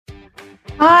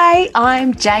Hi,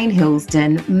 I'm Jane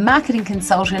Hillsden, marketing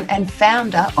consultant and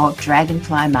founder of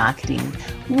Dragonfly Marketing.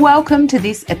 Welcome to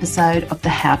this episode of the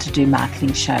How to Do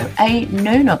Marketing Show, a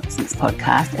no-nonsense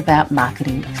podcast about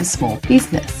marketing for small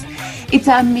business. It's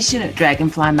our mission at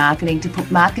Dragonfly Marketing to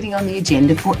put marketing on the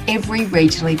agenda for every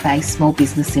regionally based small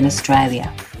business in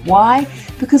Australia. Why?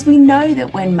 Because we know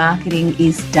that when marketing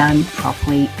is done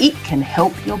properly, it can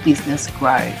help your business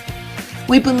grow.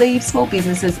 We believe small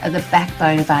businesses are the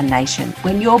backbone of our nation.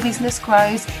 When your business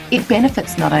grows, it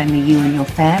benefits not only you and your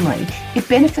family, it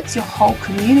benefits your whole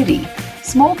community.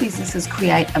 Small businesses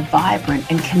create a vibrant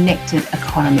and connected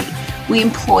economy. We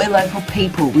employ local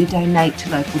people, we donate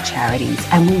to local charities,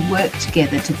 and we work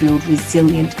together to build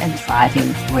resilient and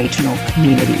thriving regional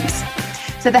communities.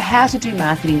 So the How to Do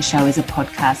Marketing Show is a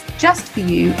podcast just for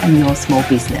you and your small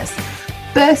business.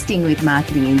 Bursting with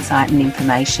marketing insight and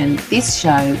information, this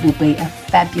show will be a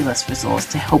fabulous resource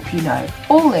to help you know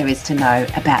all there is to know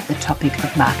about the topic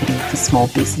of marketing for small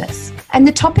business. And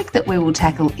the topic that we will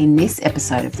tackle in this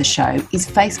episode of the show is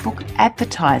Facebook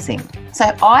advertising. So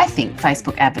I think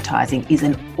Facebook advertising is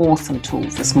an awesome tool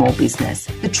for small business.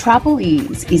 The trouble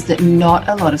is that not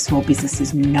a lot of small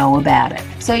businesses know about it.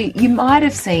 So you might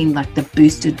have seen like the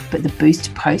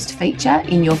boost post feature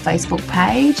in your Facebook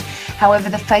page. However,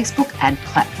 the Facebook ad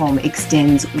platform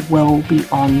extends well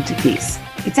beyond this.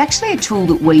 It's actually a tool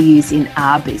that we use in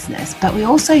our business, but we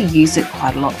also use it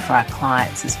quite a lot for our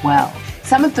clients as well.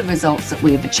 Some of the results that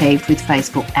we have achieved with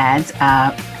Facebook ads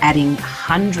are adding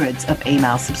hundreds of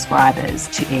email subscribers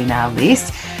to email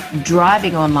lists,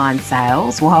 driving online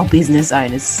sales while business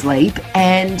owners sleep,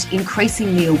 and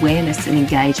increasing the awareness and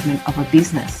engagement of a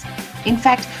business. In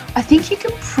fact, I think you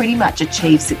can pretty much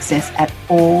achieve success at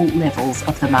all levels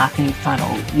of the marketing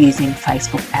funnel using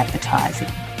Facebook advertising.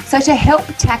 So to help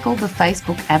tackle the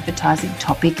Facebook advertising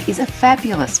topic is a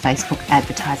fabulous Facebook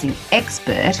advertising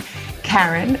expert,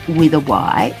 Karen with a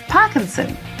Y,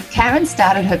 Parkinson. Karen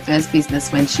started her first business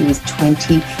when she was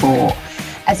 24.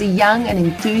 As a young and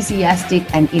enthusiastic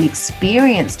and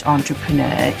inexperienced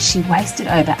entrepreneur, she wasted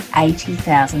over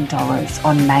 $80,000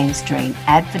 on mainstream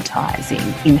advertising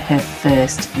in her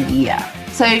first year.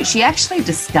 So she actually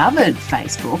discovered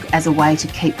Facebook as a way to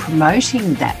keep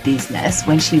promoting that business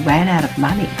when she ran out of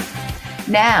money.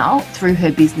 Now, through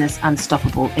her business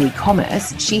Unstoppable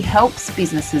E-commerce, she helps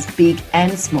businesses big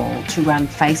and small to run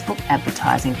Facebook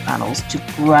advertising funnels to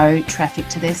grow traffic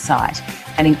to their site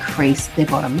and increase their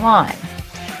bottom line.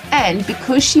 And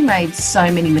because she made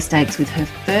so many mistakes with her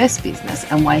first business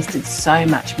and wasted so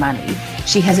much money,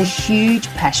 she has a huge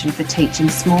passion for teaching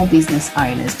small business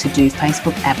owners to do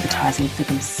Facebook advertising for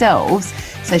themselves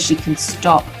so she can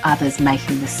stop others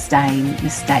making the same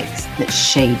mistakes that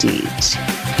she did.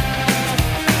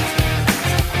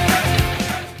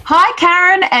 Hi,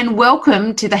 Karen, and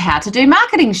welcome to the How to Do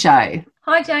Marketing Show.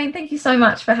 Hi, Jane. Thank you so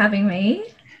much for having me.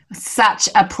 Such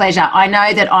a pleasure. I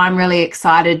know that I'm really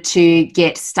excited to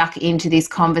get stuck into this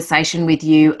conversation with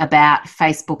you about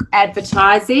Facebook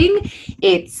advertising.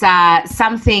 It's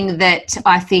something that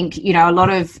I think, you know, a lot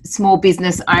of small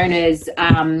business owners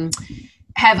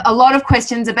have a lot of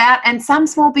questions about, and some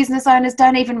small business owners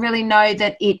don't even really know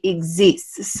that it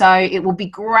exists. So it will be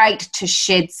great to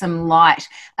shed some light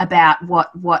about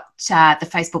what the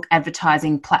Facebook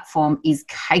advertising platform is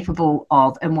capable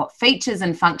of and what features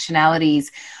and functionalities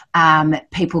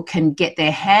people can get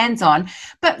their hands on.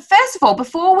 But first of all,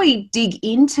 before we dig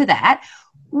into that,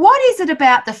 what is it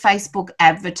about the Facebook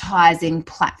advertising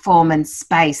platform and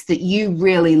space that you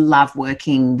really love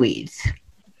working with?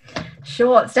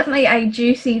 Sure, it's definitely a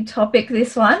juicy topic,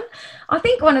 this one. I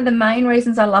think one of the main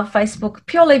reasons I love Facebook,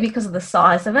 purely because of the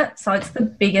size of it. So it's the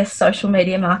biggest social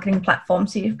media marketing platform.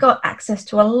 So you've got access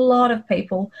to a lot of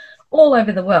people all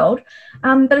over the world,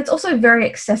 but it's also very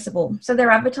accessible. So their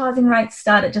advertising rates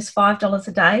start at just $5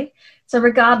 a day. So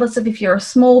regardless of if you're a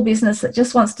small business that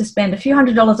just wants to spend a few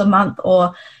 $100s a month,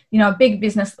 or, you know, a big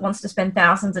business that wants to spend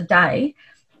thousands a day,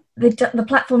 the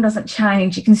platform doesn't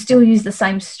change. You can still use the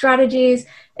same strategies.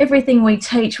 Everything we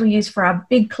teach, we use for our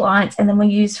big clients, and then we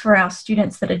use for our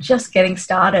students that are just getting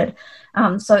started.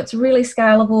 So it's really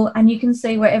scalable, and you can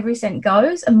see where every cent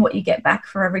goes and what you get back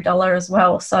for every dollar as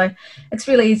well. So it's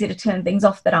really easy to turn things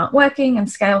off that aren't working and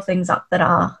scale things up that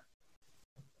are.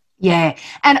 Yeah,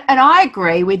 and I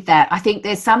agree with that. I think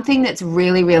there's something that's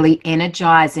really, really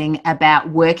energizing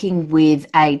about working with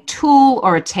a tool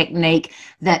or a technique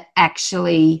that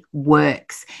actually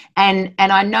works. And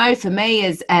I know for me,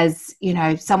 as you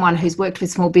know, someone who's worked with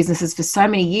small businesses for so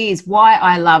many years, why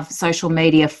I love social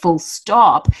media full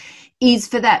stop is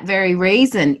for that very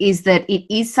reason, is that it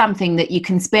is something that you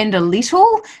can spend a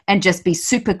little and just be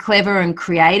super clever and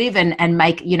creative and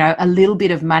make, you know, a little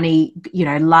bit of money, you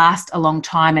know, last a long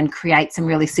time and create some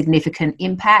really significant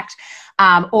impact.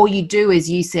 Or you do, as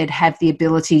you said, have the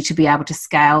ability to be able to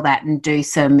scale that and do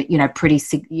some, you know,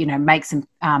 make some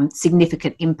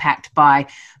significant impact by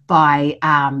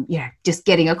you know, just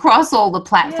getting across all the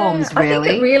platforms. Really, I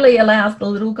think it really allows the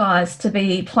little guys to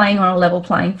be playing on a level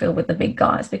playing field with the big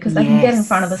guys, because they can get in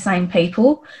front of the same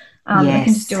people. They can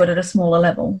just do it at a smaller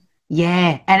level.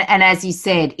 Yeah. And as you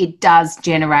said, it does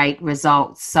generate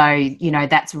results. So, you know,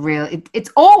 that's real. It's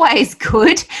always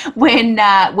good when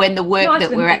the work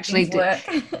that we're actually doing.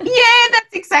 Yeah,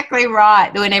 that's exactly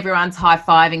right. When everyone's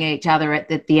high-fiving each other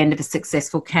at the end of a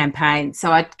successful campaign.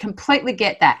 So I completely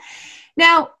get that.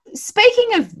 Now,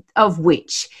 speaking of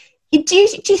which, do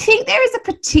you think there is a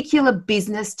particular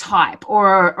business type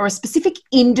or a specific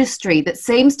industry that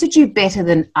seems to do better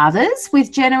than others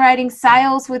with generating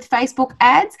sales with Facebook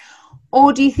ads?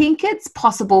 Or do you think it's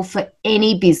possible for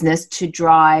any business to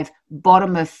drive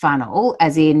bottom of funnel,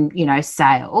 as in, you know,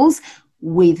 sales,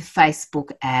 with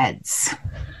Facebook ads?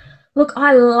 Look,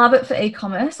 I love it for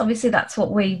e-commerce. Obviously, that's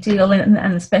what we deal in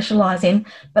and specialise in.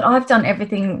 But I've done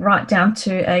everything right down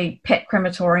to a pet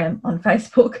crematorium on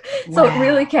Facebook. So it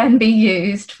really can be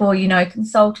used for, you know,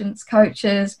 consultants,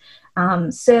 coaches,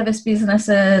 service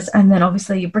businesses, and then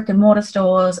obviously your brick and mortar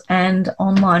stores and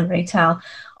online retail.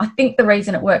 I think the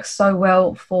reason it works so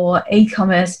well for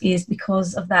e-commerce is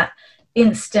because of that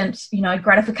instant, you know,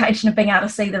 gratification of being able to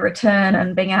see the return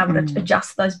and being able to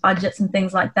adjust those budgets and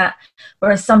things like that.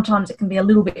 Whereas sometimes it can be a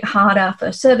little bit harder for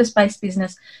a service-based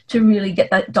business to really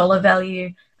get that dollar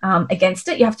value against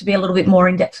it. You have to be a little bit more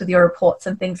in depth with your reports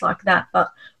and things like that.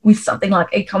 But with something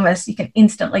like e-commerce, you can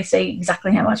instantly see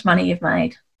exactly how much money you've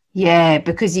made. Yeah,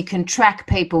 because you can track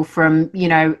people from, you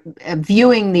know,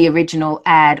 viewing the original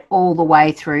ad all the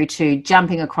way through to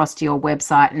jumping across to your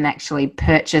website and actually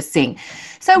purchasing.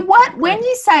 So when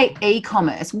you say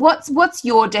e-commerce, what's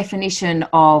your definition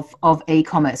of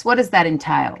e-commerce? What does that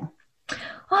entail?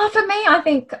 Oh, for me, I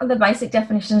think the basic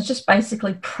definition is just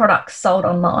basically products sold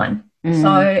online.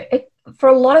 So for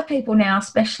a lot of people now,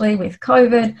 especially with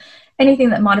COVID, anything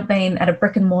that might have been at a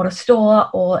brick and mortar store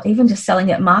or even just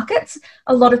selling at markets,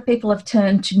 a lot of people have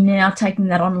turned to now taking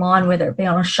that online, whether it be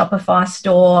on a Shopify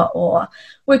store or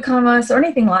WooCommerce or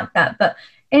anything like that. But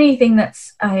anything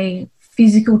that's a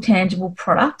physical, tangible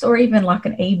product, or even like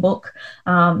an ebook,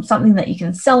 something that you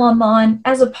can sell online,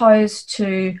 as opposed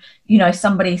to, you know,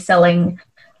 somebody selling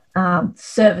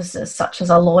services such as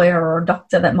a lawyer or a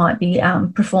doctor that might be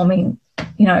performing,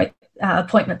 you know,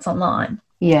 appointments online.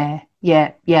 Yeah.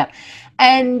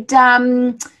 And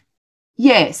so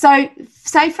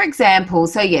say for example,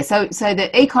 so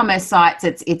the e-commerce sites,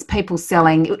 it's people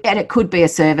selling, and it could be a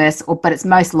service, but it's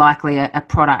most likely a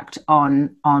product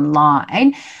online.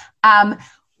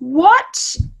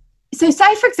 So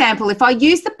say for example, if I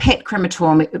use the pet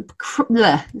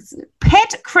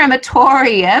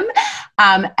crematorium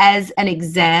as an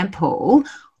example,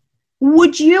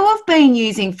 would you have been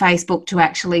using Facebook to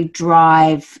actually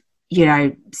drive, you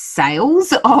know,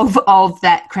 sales of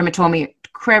that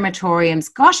crematorium's,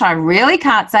 gosh, I really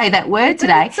can't say that word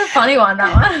today. It's a funny one,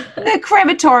 that one. The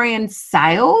crematorium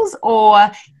sales,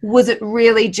 or was it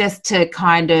really just to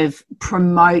kind of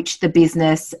promote the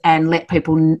business and let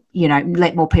people, you know,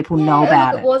 let more people know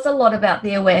about it? It was a lot about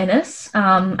the awareness.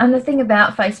 And the thing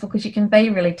about Facebook is you can be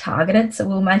really targeted. So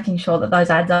we were making sure that those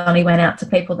ads only went out to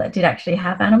people that did actually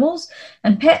have animals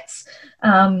and pets.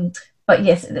 But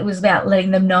yes, it was about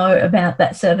letting them know about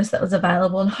that service that was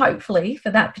available, and hopefully for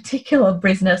that particular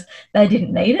business, they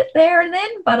didn't need it there and then,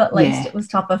 but at least it was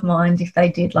top of mind if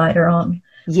they did later on.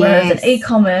 Yes. Whereas an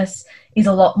e-commerce is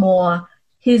a lot more,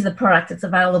 here's the product that's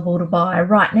available to buy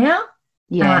right now,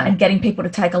 and getting people to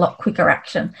take a lot quicker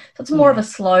action. So it's more of a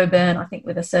slow burn, I think,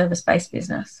 with a service-based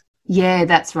business. Yeah,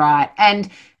 that's right. And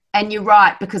you're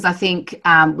right, because I think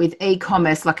with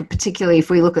e-commerce, like particularly if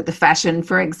we look at the fashion,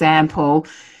 for example,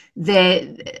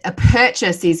 a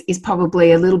purchase is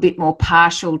probably a little bit more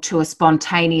partial to a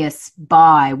spontaneous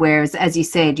buy, whereas, as you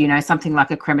said, you know, something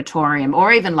like a crematorium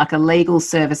or even like a legal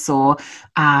service or,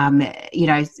 you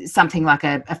know, something like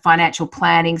a financial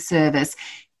planning service,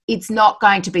 it's not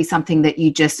going to be something that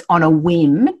you just on a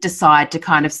whim decide to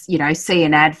kind of, you know, see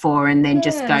an ad for and then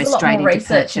just go straight into purchase. There's a lot more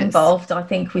research involved, I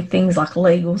think, with things like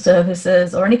legal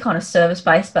services or any kind of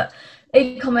service-based, but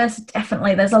e-commerce,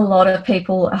 definitely, there's a lot of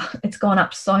people, it's gone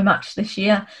up so much this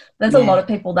year. There's a lot of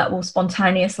people that will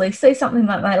spontaneously see something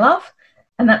that they love.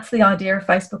 And that's the idea of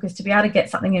Facebook, is to be able to get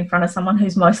something in front of someone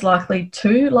who's most likely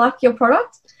to like your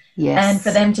product. Yes. And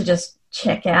for them to just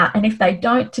check out, and if they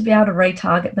don't, to be able to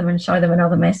retarget them and show them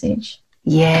another message.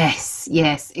 Yes,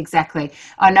 exactly.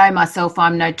 I know myself,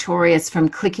 I'm notorious from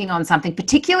clicking on something,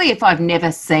 particularly if I've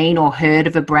never seen or heard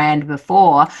of a brand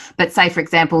before. But say, for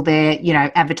example, they're,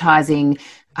 advertising,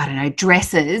 I don't know,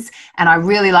 dresses, and I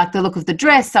really like the look of the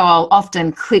dress. So I'll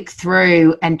often click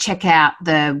through and check out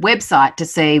the website to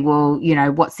see, well,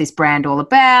 what's this brand all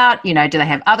about? Do they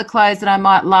have other clothes that I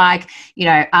might like?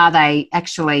 Are they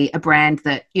actually a brand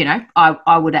that,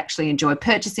 I would actually enjoy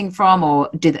purchasing from, or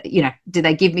do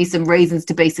they give me some reasons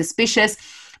to be suspicious?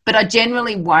 But I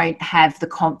generally won't have the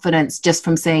confidence just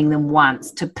from seeing them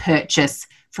once to purchase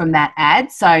from that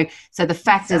ad. So the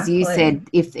fact, as you said,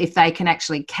 if they can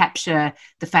actually capture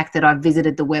the fact that I've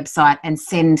visited the website and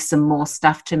send some more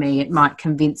stuff to me, it might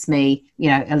convince me,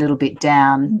 a little bit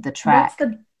down the track.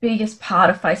 That's the biggest part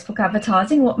of Facebook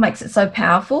advertising, what makes it so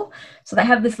powerful. So they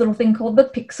have this little thing called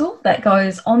the pixel that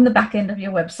goes on the back end of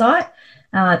your website.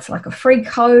 It's like a free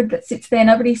code that sits there.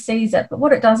 Nobody sees it. But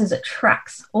what it does is it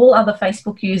tracks all other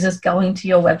Facebook users going to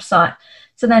your website.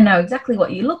 So they know exactly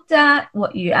what you looked at,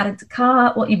 what you added to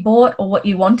cart, what you bought, or what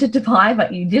you wanted to buy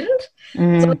but you didn't.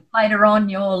 So later on,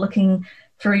 you're looking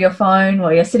through your phone,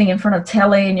 or you're sitting in front of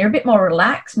telly and you're a bit more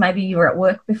relaxed. Maybe you were at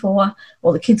work before,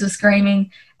 or the kids were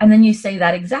screaming, and then you see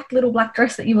that exact little black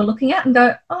dress that you were looking at and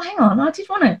go, oh, hang on, I did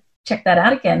want to check that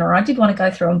out again, or I did want to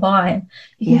go through and buy. And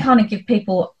you can kind of give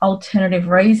people alternative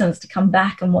reasons to come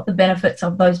back and what the benefits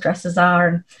of those dresses are.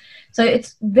 And so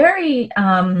it's very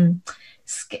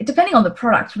depending on the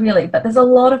product, really, but there's a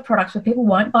lot of products where people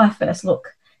won't buy first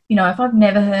look. If I've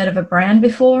never heard of a brand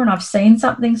before and I've seen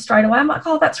something straight away, I'm like,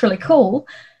 oh, that's really cool,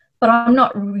 but I'm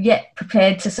not yet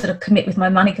prepared to sort of commit with my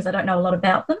money because I don't know a lot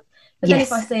about them. But then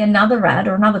if I see another ad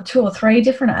or another 2 or 3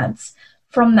 different ads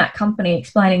from that company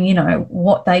explaining,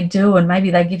 what they do, and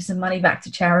maybe they give some money back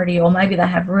to charity, or maybe they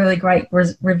have really great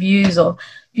reviews or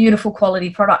beautiful quality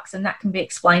products, and that can be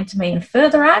explained to me in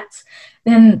further ads,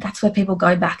 then that's where people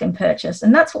go back and purchase.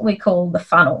 And that's what we call the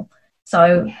funnel.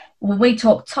 So when we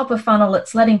talk top of funnel,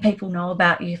 it's letting people know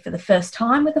about you for the first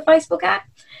time with a Facebook ad.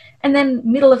 And then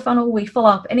middle of funnel, we follow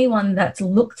up anyone that's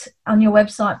looked on your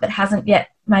website but hasn't yet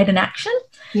made an action.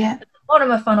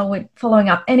 Bottom of funnel, we're following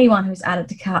up anyone who's added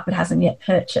to cart but hasn't yet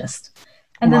purchased.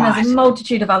 And then there's a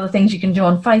multitude of other things you can do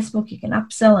on Facebook. You can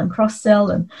upsell and cross-sell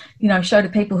and, show to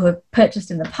people who have purchased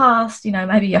in the past.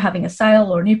 Maybe you're having a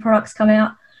sale or new products come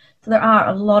out. So there are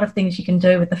a lot of things you can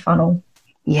do with the funnel.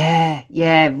 Yeah,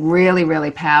 really,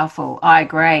 really powerful. I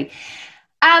agree.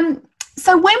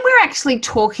 So when we're actually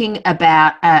talking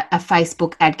about a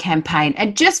Facebook ad campaign,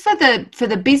 and just for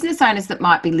the business owners that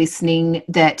might be listening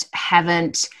that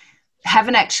haven't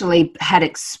actually had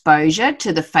exposure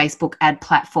to the Facebook ad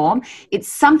platform,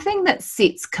 it's something that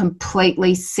sits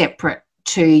completely separate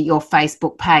to your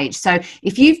Facebook page. So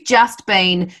if you've just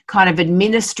been kind of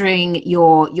administering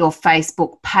your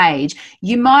Facebook page,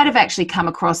 you might have actually come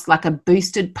across like a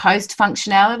boosted post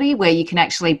functionality where you can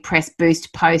actually press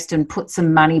boost post and put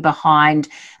some money behind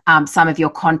some of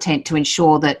your content to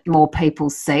ensure that more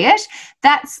people see it.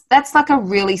 That's like a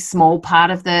really small part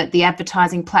of the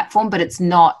advertising platform, but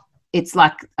it's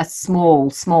like a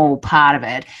small part of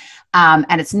it.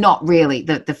 And it's not really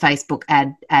the Facebook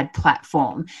ad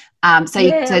platform. A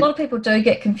lot of people do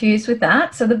get confused with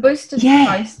that. So the boosted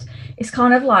post is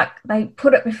kind of like they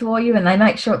put it before you and they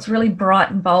make sure it's really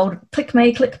bright and bold, click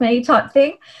me type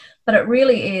thing. But it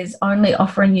really is only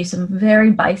offering you some very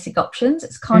basic options.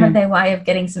 It's kind of their way of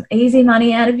getting some easy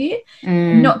money out of you,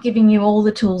 not giving you all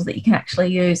the tools that you can actually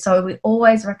use. So we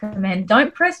always recommend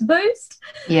don't press boost.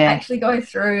 Actually go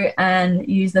through and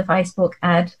use the Facebook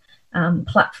ad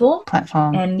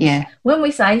platform. And when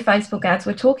we say Facebook ads,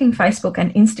 we're talking Facebook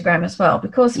and Instagram as well,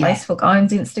 because Facebook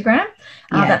owns Instagram.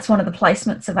 That's one of the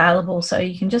placements available. So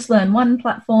you can just learn one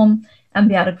platform and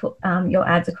be able to put your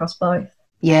ads across both.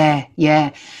 And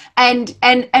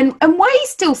we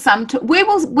still we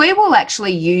will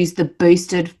actually use the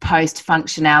boosted post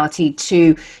functionality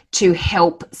to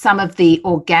help some of the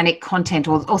organic content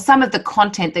or some of the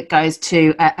content that goes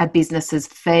to a business's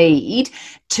feed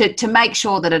to make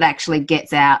sure that it actually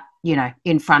gets out,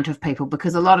 in front of people,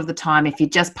 because a lot of the time if you're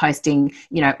just posting,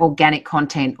 organic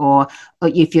content or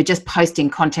if you're just posting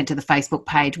content to the Facebook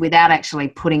page without actually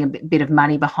putting a bit of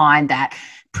money behind that,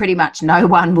 pretty much no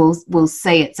one will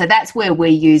see it. So that's where we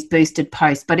use boosted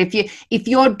posts. But if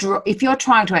you're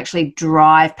trying to actually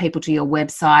drive people to your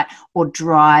website or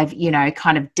drive,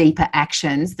 kind of deeper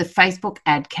actions, the Facebook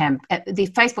ad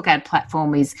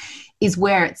platform is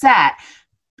where it's at.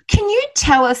 Can you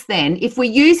tell us then, if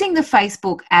we're using the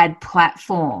Facebook ad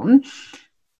platform,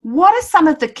 what are some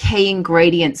of the key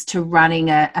ingredients to running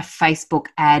a Facebook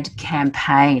ad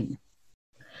campaign?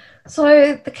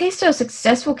 So the keys to a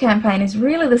successful campaign is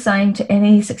really the same to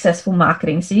any successful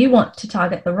marketing. So you want to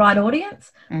target the right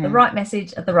audience, the right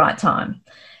message at the right time.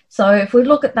 So if we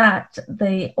look at that,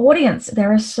 the audience,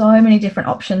 there are so many different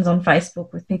options on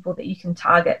Facebook with people that you can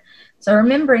target. So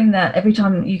remembering that every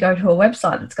time you go to a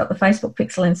website that's got the Facebook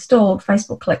pixel installed,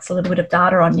 Facebook collects a little bit of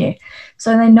data on you.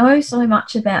 So they know so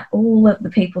much about all of the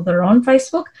people that are on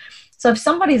Facebook. So if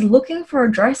somebody's looking for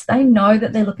a dress, they know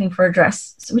that they're looking for a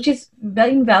dress, which is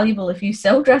very invaluable if you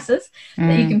sell dresses,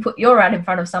 that you can put your ad in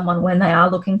front of someone when they are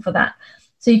looking for that.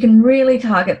 So you can really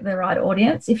target the right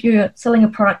audience. If you're selling a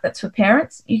product that's for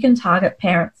parents, you can target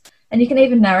parents, and you can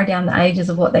even narrow down the ages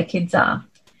of what their kids are.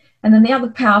 And then the other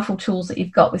powerful tools that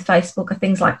you've got with Facebook are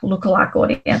things like lookalike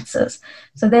audiences.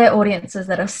 So they're audiences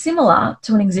that are similar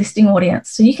to an existing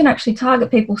audience. So you can actually target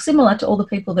people similar to all the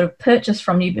people that have purchased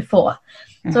from you before.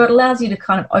 So it allows you to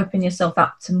kind of open yourself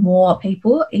up to more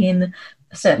people in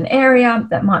a certain area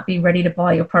that might be ready to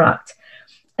buy your product.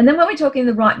 And then when we're talking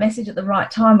the right message at the right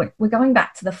time, we're going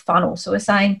back to the funnel. So we're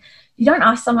saying you don't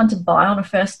ask someone to buy on a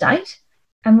first date,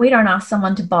 and we don't ask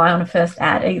someone to buy on a first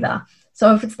ad either.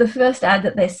 So if it's the first ad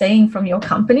that they're seeing from your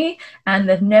company and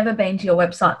they've never been to your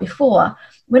website before,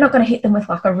 we're not going to hit them with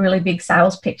like a really big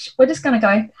sales pitch. We're just going to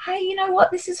go, hey, you know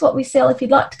what? This is what we sell. If you'd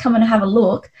like to come and have a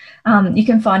look, you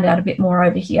can find out a bit more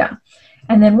over here.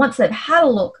 And then once they've had a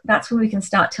look, that's when we can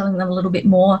start telling them a little bit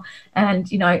more.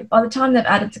 And, you know, by the time they've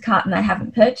added to cart and they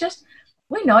haven't purchased,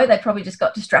 we know they probably just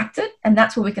got distracted. And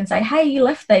that's where we can say, hey, you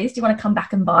left these. Do you want to come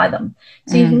back and buy them?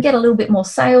 So you can get a little bit more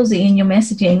salesy in your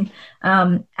messaging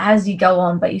as you go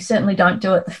on, but you certainly don't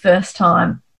do it the first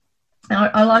time. And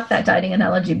I like that dating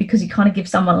analogy because you kind of give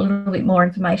someone a little bit more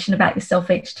information about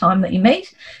yourself each time that you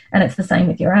meet. And it's the same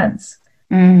with your ads.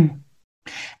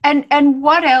 And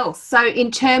what else? So in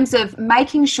terms of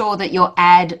making sure that your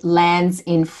ad lands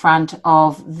in front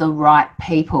of the right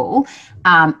people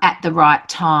at the right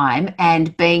time,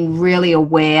 and being really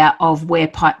aware of where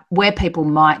people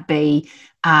might be,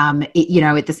 you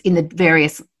know, in the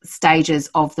various stages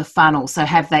of the funnel. So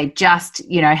have they just,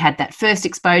 you know, had that first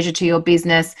exposure to your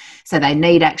business, so they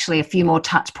need actually a few more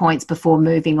touch points before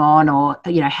moving on? Or,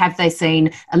 you know, have they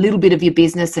seen a little bit of your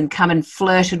business and come and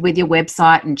flirted with your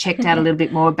website and checked out a little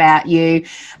bit more about you,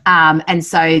 and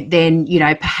so then, you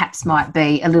know, perhaps might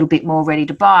be a little bit more ready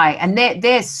to buy? And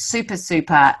they're super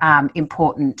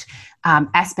important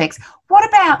aspects. What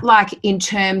about like in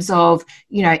terms of,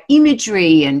 you know,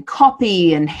 imagery and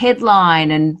copy and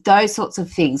headline and those sorts of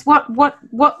things?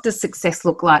 What does success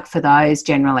look like for those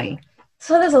generally?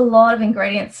 So there's a lot of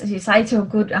ingredients, as you say, to a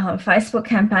good Facebook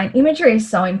campaign. Imagery is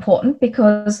so important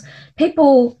because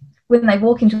people, when they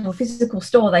walk into a physical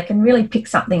store, they can really pick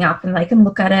something up and they can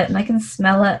look at it and they can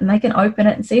smell it and they can open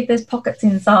it and see if there's pockets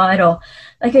inside, or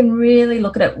they can really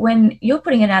look at it. When you're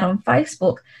putting an ad on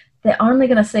Facebook, they're only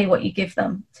going to see what you give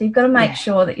them. So you've got to make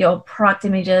sure that your product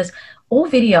images or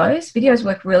videos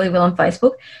work really well on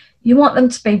Facebook. You want them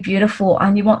to be beautiful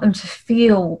and you want them to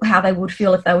feel how they would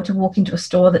feel if they were to walk into a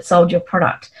store that sold your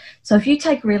product. So if you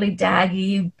take really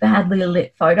daggy, badly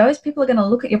lit photos, people are going to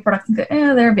look at your product and go,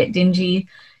 oh, they're a bit dingy.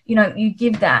 You know, you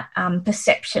give that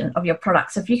perception of your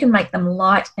product. So if you can make them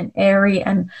light and airy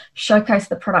and showcase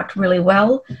the product really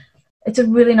well, it's a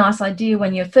really nice idea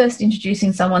when you're first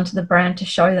introducing someone to the brand to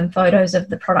show them photos of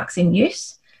the products in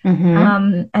use.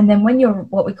 And then when you're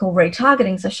what we call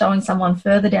retargeting, so showing someone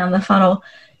further down the funnel,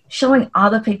 showing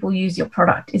other people use your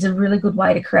product is a really good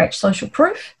way to create social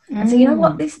proof. And so, you know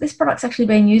what, this product's actually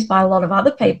being used by a lot of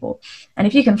other people. And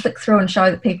if you can flick through and show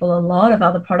the people a lot of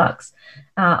other products,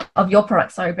 of your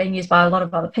product, being used by a lot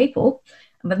of other people,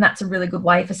 then that's a really good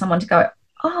way for someone to go,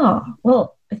 oh,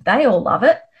 well, if they all love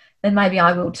it, then maybe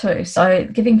I will too. So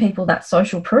giving people that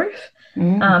social proof,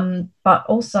 but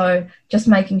also just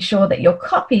making sure that your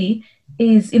copy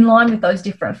is in line with those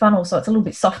different funnels. So it's a little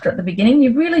bit softer at the beginning.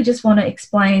 You really just want to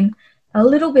explain a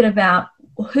little bit about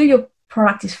who your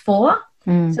product is for,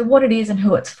 so what it is and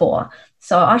who it's for.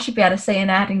 So I should be able to see an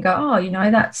ad and go, oh, you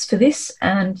know, that's for this.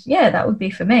 And yeah, that would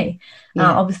be for me.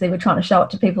 Obviously, we're trying to show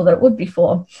it to people that it would be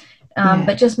for.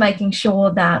 But just making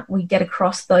sure that we get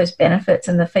across those benefits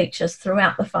and the features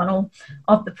throughout the funnel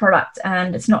of the product.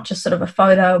 And it's not just sort of a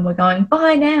photo and we're going,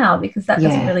 buy now, because that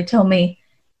doesn't really tell me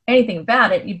anything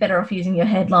about it. You're better off using your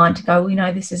headline to go, well, you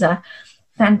know, this is a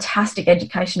fantastic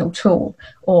educational tool,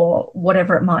 or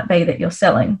whatever it might be that you're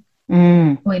selling.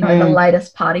 Or, you know, the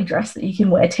latest party dress that you can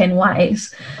wear 10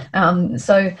 ways.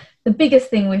 So the biggest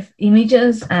thing with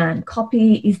images and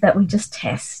copy is that we just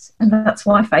test. And that's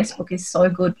why Facebook is so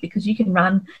good, because you can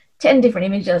run 10 different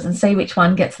images and see which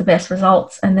one gets the best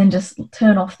results, and then just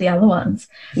turn off the other ones.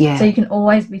 Yeah. So you can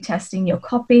always be testing your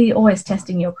copy, always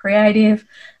testing your creative.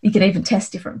 You can even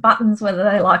test different buttons, whether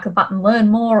they like a button learn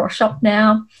more or shop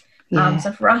now. Yeah.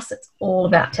 So for us, it's all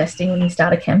about testing when you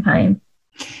start a campaign.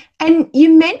 And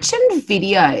you mentioned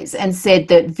videos and said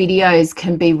that videos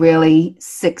can be really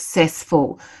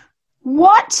successful.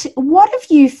 What have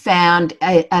you found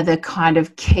are the kind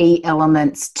of key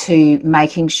elements to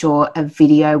making sure a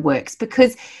video works?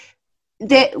 Because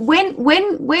when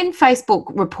Facebook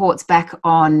reports back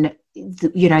on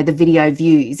the video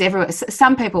views,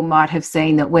 some people might have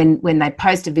seen that when they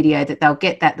post a video that they'll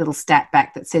get that little stat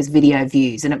back that says video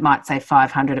views, and it might say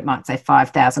 500, it might say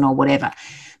 5,000 or whatever.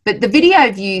 But the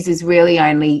video views is really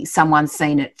only someone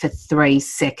seen it for 3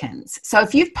 seconds. So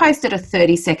if you've posted a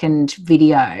 30-second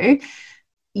video,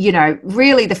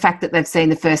 really the fact that they've seen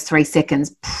the first 3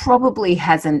 seconds probably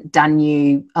hasn't done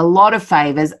you a lot of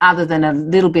favours, other than a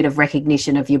little bit of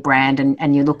recognition of your brand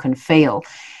and your look and feel.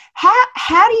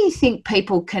 How do you think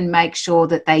people can make sure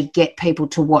that they get people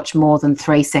to watch more than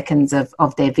 3 seconds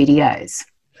of their videos?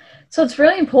 So it's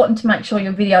really important to make sure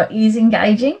your video is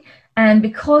engaging. And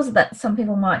because that some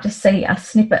people might just see a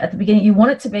snippet at the beginning, you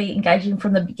want it to be engaging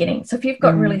from the beginning. So if you've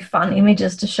got really fun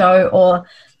images to show, or,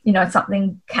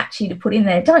 something catchy to put in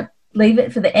there, don't leave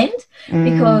it for the end,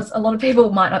 because a lot of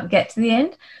people might not get to the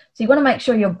end. So you want to make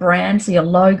sure your brand, so your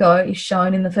logo, is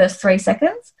shown in the first 3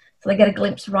 seconds. So they get a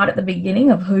glimpse right at the beginning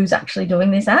of who's actually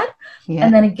doing this ad,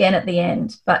 and then again at the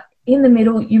end. But in the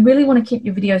middle, you really want to keep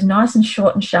your videos nice and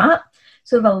short and sharp.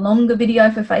 Sort of a longer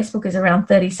video for Facebook is around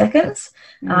 30 seconds.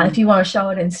 If you want to show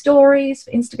it in stories,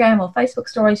 Instagram or Facebook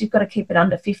stories, you've got to keep it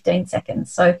under 15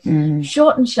 seconds. So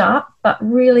short and sharp, but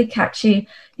really catchy.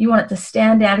 You want it to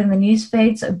stand out in the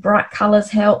newsfeed, so bright colours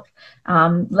help.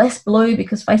 Less blue,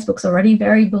 because Facebook's already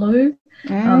very blue.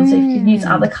 So you can use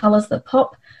other colours that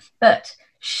pop. But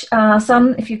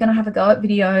if you're going to have a go at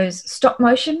videos, stop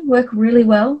motion work really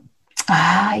well.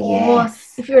 Yes.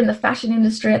 Or if you're in the fashion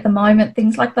industry at the moment,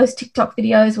 things like those TikTok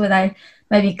videos where they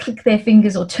maybe click their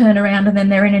fingers or turn around and then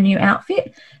they're in a new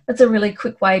outfit. That's a really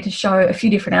quick way to show a few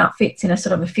different outfits in a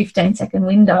sort of a 15-second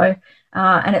window,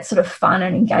 and it's sort of fun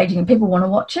and engaging and people want to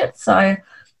watch it. So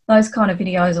those kind of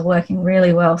videos are working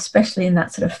really well, especially in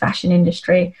that sort of fashion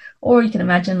industry. Or you can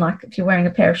imagine, like, if you're wearing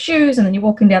a pair of shoes and then you're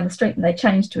walking down the street and they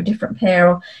change to a different pair,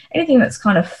 or anything that's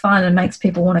kind of fun and makes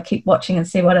people want to keep watching and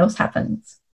see what else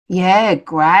happens. Yeah,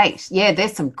 great. Yeah,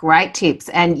 there's some great tips.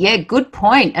 And yeah, good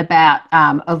point about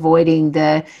avoiding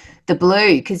the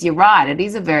blue, because you're right, it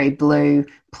is a very blue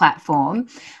platform.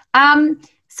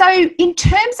 So in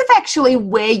terms of actually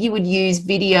where you would use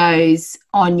videos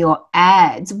on your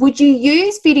ads, would you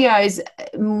use videos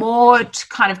more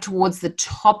kind of towards the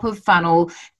top of funnel,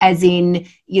 as in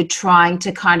you're trying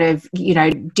to kind of,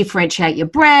 differentiate your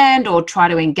brand or try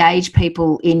to engage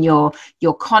people in your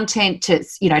content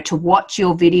to watch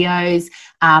your videos,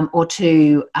 or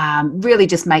to really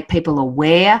just make people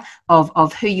aware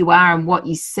of who you are and what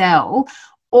you sell?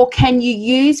 Or can you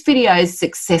use videos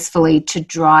successfully to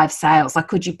drive sales? Like,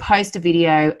 could you post a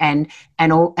video and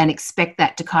expect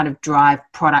that to kind of drive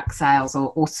product sales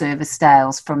or service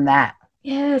sales from that?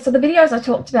 Yeah, so the videos I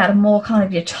talked about are more kind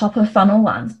of your top of funnel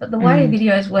ones, but the way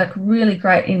videos work really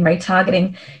great in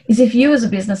retargeting is if you as a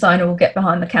business owner will get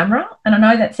behind the camera. And I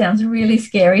know that sounds really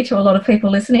scary to a lot of people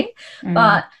listening,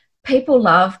 but people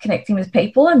love connecting with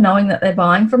people and knowing that they're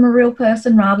buying from a real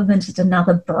person rather than just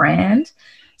another brand.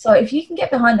 So if you can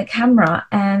get behind the camera,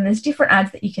 and there's different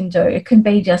ads that you can do. It can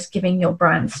be just giving your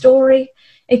brand story.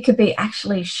 It could be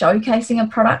actually showcasing a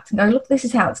product and go, look, this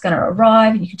is how it's going to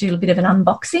arrive. And you could do a bit of an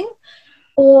unboxing,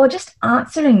 or just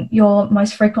answering your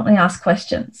most frequently asked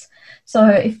questions. So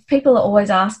if people are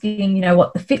always asking,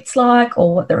 what the fit's like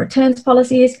or what the returns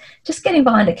policy is, just getting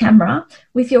behind a camera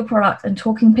with your product and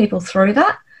talking people through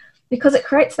that, because it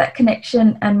creates that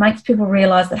connection and makes people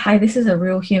realise that, hey, this is a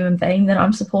real human being that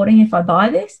I'm supporting if I buy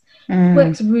this. It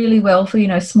works really well for,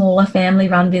 smaller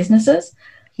family-run businesses.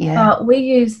 Yeah. We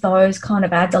use those kind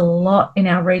of ads a lot in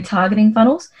our retargeting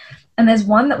funnels. And there's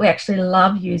one that we actually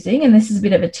love using, and this is a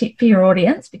bit of a tip for your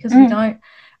audience, because we don't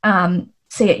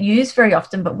see it used very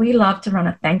often, but we love to run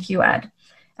a thank you ad.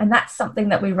 And that's something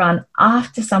that we run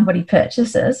after somebody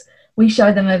purchases. We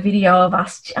show them a video of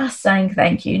us just saying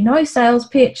thank you. No sales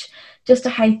pitch, just a,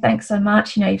 hey, thanks so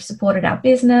much. You've supported our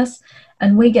business.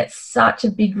 And we get such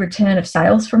a big return of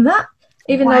sales from that.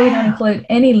 Even though we don't include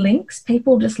any links,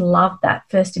 people just love that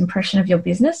first impression of your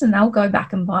business, and they'll go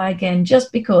back and buy again,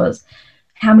 just because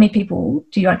how many people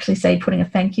do you actually see putting a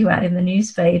thank you ad in the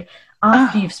newsfeed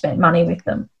after you've spent money with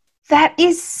them? That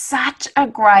is such a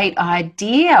great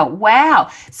idea. Wow.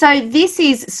 So this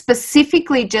is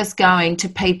specifically just going to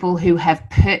people who have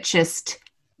purchased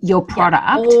your product.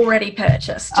 Yeah, already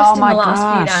purchased just in the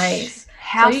last few days.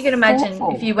 How so you can imagine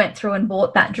thoughtful. if you went through and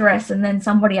bought that dress and then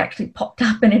somebody actually popped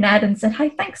up in an ad and said, hey,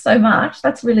 thanks so much.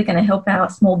 That's really going to help our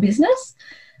small business.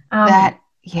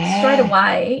 Straight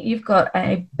away, you've got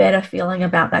a better feeling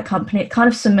about that company. It kind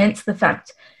of cements the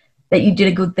fact that you did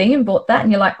a good thing and bought that,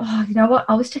 and you're like, oh, you know what?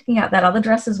 I was checking out that other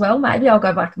dress as well. Maybe I'll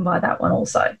go back and buy that one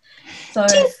also. So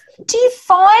do you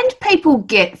find people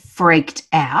get freaked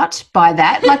out by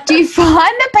that? Like, do you find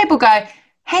that people go,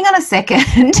 hang on a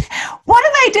second, what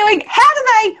are they doing? How do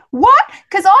they, what?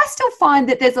 Because I still find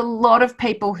that there's a lot of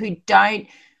people who don't,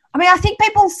 I mean, I think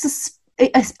people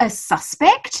a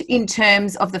suspect in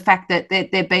terms of the fact that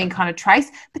they're being kind of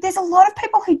traced, but there's a lot of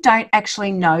people who don't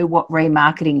actually know what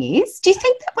remarketing is. Do you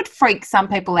think that would freak some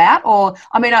people out? Or,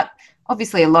 I mean,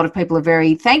 obviously a lot of people are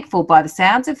very thankful by the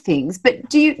sounds of things, but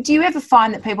do you ever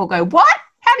find that people go, what?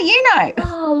 How do you know?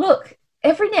 Oh, look,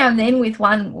 every now and then with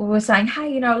one, we were saying,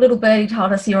 hey, you know, a little birdie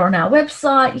told us you're on our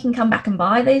website, you can come back and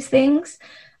buy these things.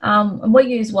 And we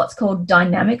use what's called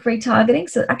dynamic retargeting.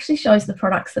 So it actually shows the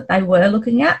products that they were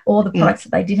looking at or the products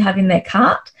that they did have in their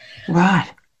cart. Right.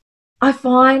 I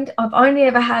find I've only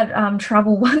ever had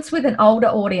trouble once with an older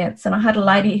audience, and I had a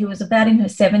lady who was about in her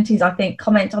 70s, I think,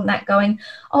 comment on that going,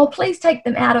 oh, please take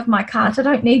them out of my cart. I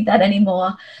don't need that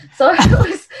anymore. So it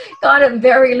was kind of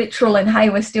very literal and, hey,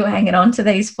 we're still hanging on to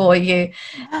these for you.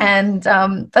 And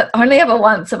but only ever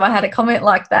once have I had a comment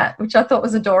like that, which I thought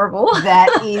was adorable.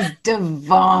 That is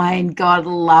divine. God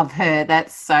love her.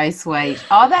 That's so sweet.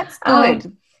 Oh, that's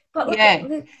good. But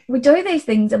look, we do these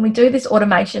things and we do this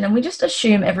automation and we just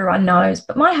assume everyone knows.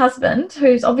 But my husband,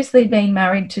 who's obviously been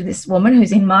married to this woman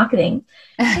who's in marketing,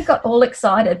 he got all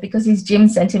excited because his gym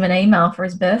sent him an email for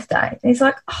his birthday. And he's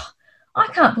like, oh, I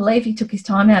can't believe he took his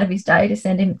time out of his day to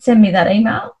send me that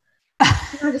email.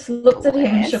 And I just looked at him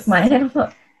and shook my head. I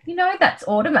thought, you know, that's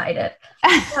automated.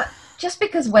 But just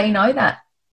because we know that,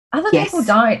 other people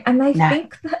don't, and they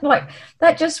think that, like,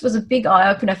 that just was a big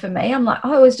eye-opener for me. I'm like,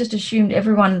 I always just assumed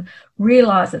everyone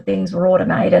realised that things were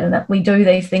automated and that we do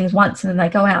these things once and then they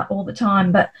go out all the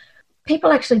time, but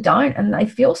people actually don't, and they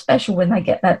feel special when they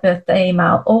get that birthday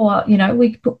email, or, you know,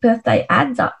 we put birthday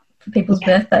ads up for people's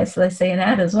birthdays so they see an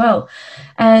ad as well,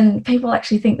 and people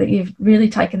actually think that you've really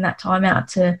taken that time out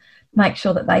to make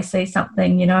sure that they see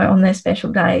something, you know, on their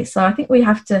special day. So I think we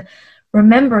have to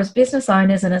remember as business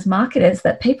owners and as marketers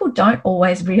that people don't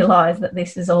always realise that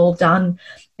this is all done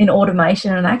in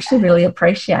automation and actually really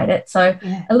appreciate it. So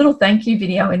a little thank you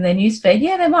video in their newsfeed,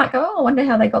 they might go, oh, I wonder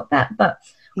how they got that. But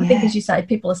I think, as you say,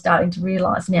 people are starting to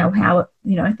realise now how,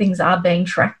 you know, things are being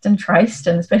tracked and traced,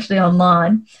 and especially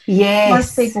online. Yes.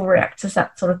 Most people react to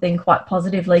that sort of thing quite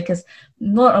positively, because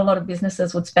not a lot of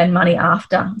businesses would spend money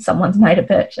after someone's made a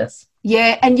purchase.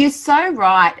 Yeah, and you're so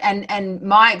right. And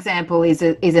my example is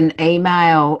an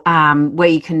email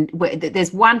where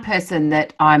there's one person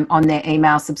that I'm on their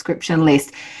email subscription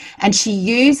list, and she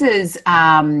uses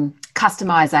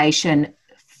customization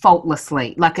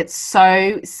faultlessly. Like, it's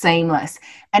so seamless,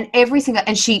 and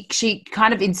and she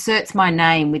kind of inserts my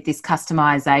name with this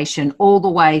customization all the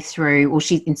way through, or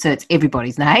she inserts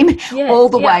everybody's name all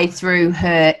the way through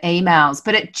her emails.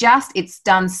 But it's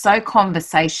done so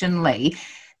conversationally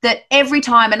that every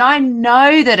time, and I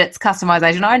know that it's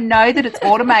customization, I know that it's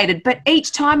automated, but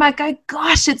each time I go,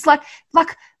 gosh, it's like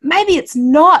maybe it's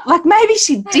not. Like, maybe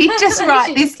she did just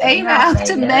write this email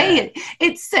to me.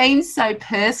 It seems so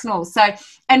personal. So,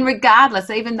 and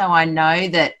regardless, even though I know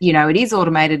that, you know, it is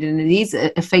automated and it is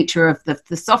a feature of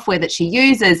the software that she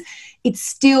uses, it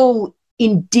still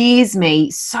endears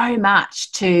me so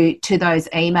much to those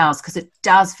emails, because it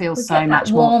does feel so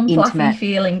much warm, more intimate. fluffy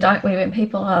feeling, don't we, when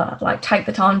people are like, take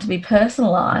the time to be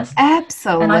personalised.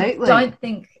 Absolutely. And I don't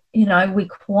think, you know, we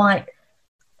quite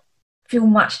feel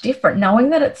much different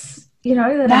knowing that it's, you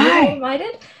know, that it is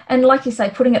automated. And like you say,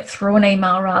 putting it through an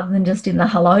email rather than just in the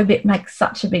hello bit makes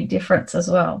such a big difference as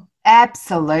well.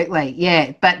 Absolutely,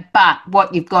 yeah. But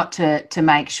what you've got to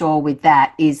make sure with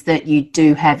that is that you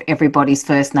do have everybody's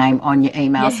first name on your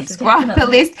email subscriber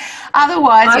list.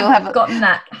 Otherwise, you'll have gotten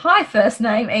that hi first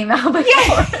name email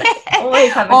before.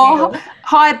 Always have a giggle.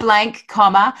 Hi blank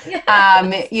comma,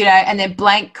 you know, and then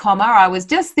blank comma. I was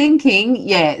just thinking,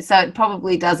 so it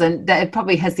probably doesn't. It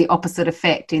probably has the opposite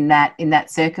effect in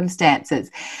that circumstances.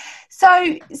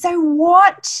 So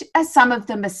what are some of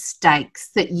the mistakes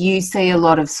that you see a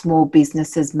lot of small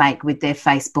businesses make with their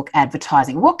Facebook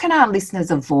advertising? What can our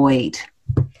listeners avoid?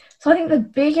 So I think the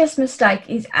biggest mistake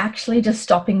is actually just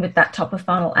stopping with that top of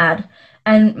funnel ad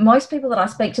And most people that I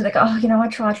speak to, they go, oh, I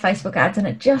tried Facebook ads and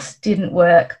it just didn't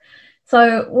work.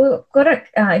 So we've got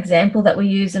an example that we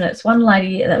use, and it's one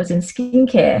lady that was in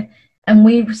skincare, and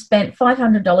we spent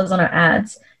 $500 on her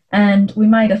ads, and we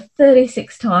made a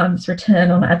 36 times return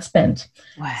on ad spend.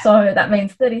 Wow. So that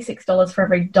means $36 for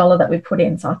every dollar that we put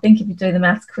in. So I think if you do the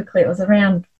maths quickly, it was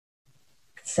around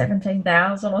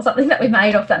 17,000 or something that we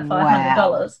made off that $500.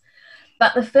 Wow.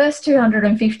 But the first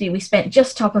 250 we spent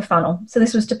just top of funnel. So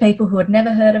this was to people who had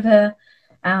never heard of her,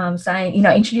 saying,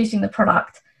 introducing the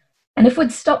product. And if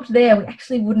we'd stopped there, we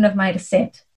actually wouldn't have made a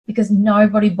cent, because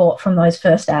nobody bought from those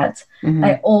first ads. Mm-hmm.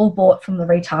 They all bought from the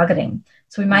retargeting.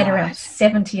 So we made around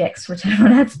 70x return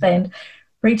on ad spend,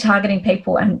 retargeting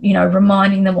people and,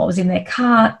 reminding them what was in their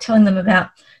cart, telling them about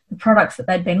the products that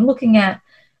they'd been looking at.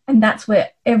 And that's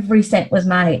where every cent was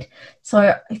made.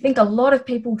 So I think a lot of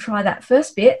people try that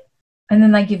first bit and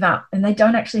then they give up, and they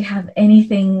don't actually have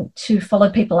anything to follow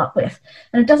people up with.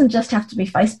 And it doesn't just have to be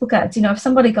Facebook ads. If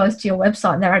somebody goes to your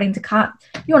website and they're adding to cart,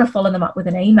 you want to follow them up with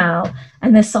an email,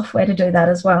 and there's software to do that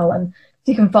as well. And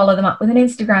you can follow them up with an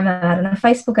Instagram ad and a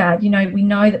Facebook ad. We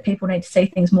know that people need to see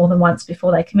things more than once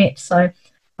before they commit. So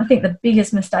I think the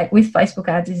biggest mistake with Facebook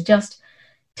ads is just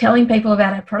telling people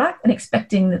about our product and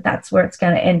expecting that that's where it's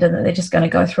going to end and that they're just going to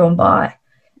go through and buy.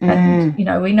 And,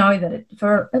 we know that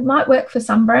it might work for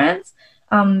some brands,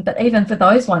 but even for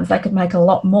those ones, they could make a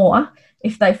lot more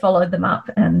if they followed them up.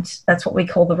 And that's what we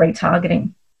call the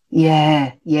retargeting.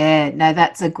 Yeah. No,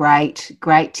 that's a great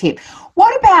tip.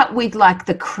 What about with like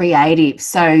the creative?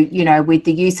 So, with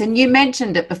the use, and you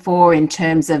mentioned it before in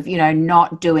terms of,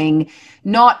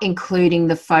 not including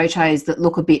the photos that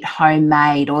look a bit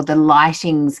homemade, or the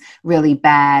lighting's really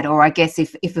bad, or I guess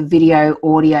if a video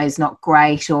audio is not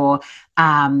great, or,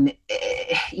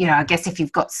 I guess if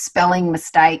you've got spelling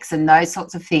mistakes and those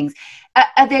sorts of things.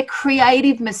 Are there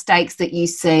creative mistakes that you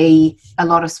see a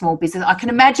lot of small business? I can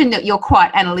imagine that you're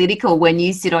quite analytical when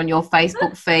you sit on your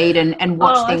Facebook feed and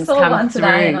watch things come through. I saw one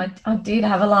today and I did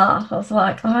have a laugh. I was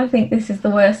like, I think this is the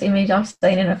worst image I've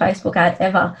seen in a Facebook ad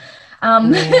ever.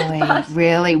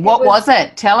 Really? What was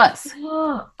it? Tell us.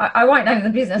 I won't name the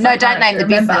business. No, don't name the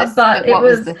business. But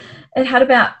it had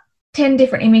about 10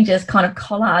 different images kind of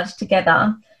collaged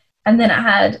together. And then it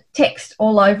had text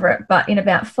all over it, but in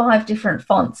about 5 different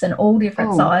fonts and all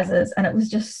different sizes. And it was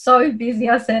just so busy.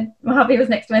 I said, my hubby was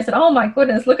next to me. I said, oh, my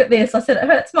goodness, look at this. I said, it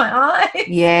hurts my eyes.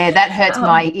 Yeah, that hurts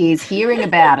my ears hearing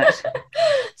about it.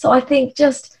 So I think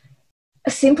just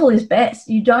simple is best.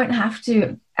 You don't have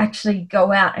to actually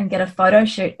go out and get a photo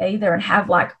shoot either and have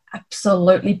like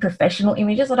absolutely professional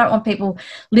images. I don't want people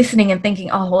listening and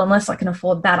thinking, oh, well, unless I can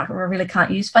afford that, I really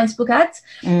can't use Facebook ads.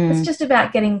 It's just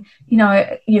about getting,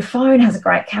 your phone has a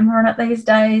great camera on it these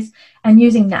days, and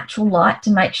using natural light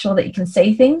to make sure that you can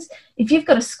see things. If you've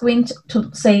got to squint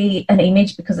to see an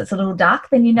image because it's a little dark,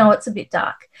 then it's a bit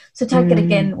dark. So take it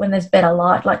again when there's better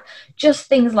light, like just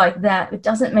things like that. It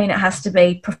doesn't mean it has to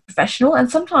be professional. And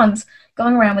sometimes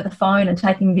going around with a phone and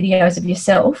taking videos of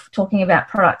yourself talking about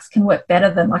products can work better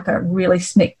than like a really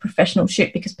slick professional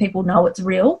shoot, because people know it's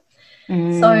real.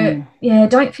 So,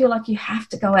 don't feel like you have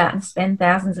to go out and spend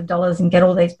thousands of dollars and get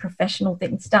all these professional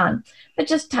things done, but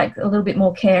just take a little bit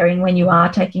more care in when you are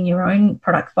taking your own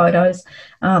product photos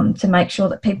to make sure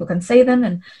that people can see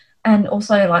them, and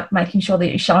also like making sure that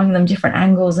you're showing them different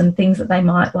angles and things that they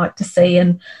might like to see.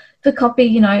 And for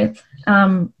copy,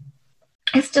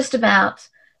 it's just about,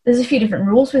 there's a few different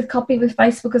rules with copy with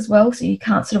Facebook as well, so you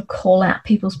can't sort of call out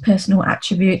people's personal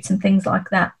attributes and things like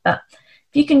that. But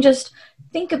if you can just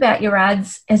think about your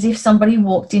ads as if somebody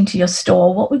walked into your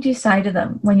store, what would you say to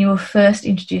them when you were first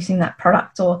introducing that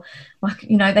product? Or like,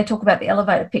 they talk about the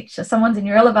elevator pitch. So someone's in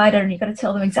your elevator and you've got to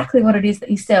tell them exactly what it is that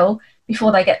you sell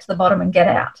before they get to the bottom and get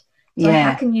out. So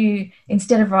how can you,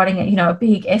 instead of writing a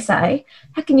big essay,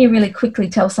 how can you really quickly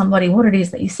tell somebody what it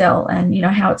is that you sell and,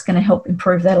 how it's going to help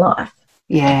improve their life?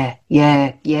 Yeah.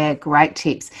 Great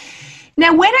tips.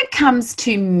 Now, when it comes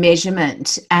to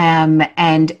measurement and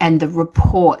the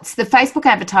reports, the Facebook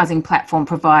advertising platform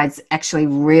provides actually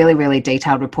really, really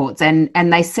detailed reports, and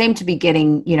they seem to be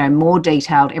getting, more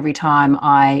detailed every time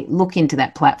I look into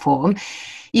that platform.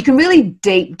 You can really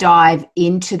deep dive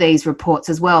into these reports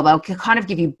as well. They'll kind of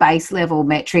give you base level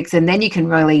metrics, and then you can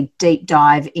really deep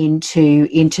dive into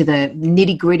the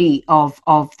nitty gritty of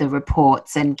the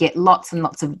reports and get lots and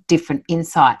lots of different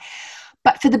insight.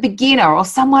 But for the beginner or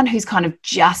someone who's kind of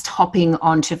just hopping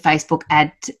onto Facebook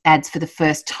ads for the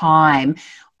first time,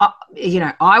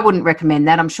 I wouldn't recommend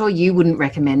that. I'm sure you wouldn't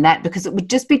recommend that, because it would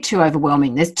just be too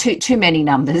overwhelming. There's too many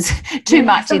numbers, too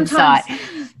much insight.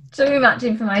 Too much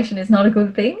information is not a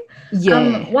good thing.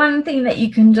 Yeah. One thing that you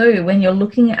can do when you're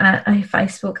looking at a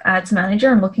Facebook ads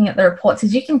manager and looking at the reports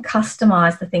is you can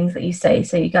customize the things that you see.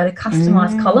 So you go to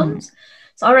customize columns.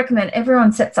 So I recommend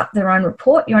everyone sets up their own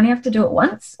report. You only have to do it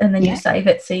once and then you save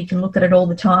it so you can look at it all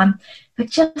the time. But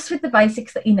just with the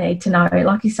basics that you need to know,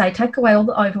 like you say, take away all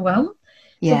the overwhelm.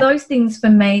 So those things for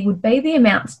me would be the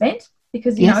amount spent,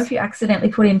 because, you know, if you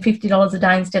accidentally put in $50 a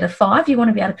day instead of $5, you want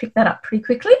to be able to pick that up pretty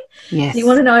quickly. Yes. So you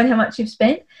want to know how much you've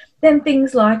spent. Then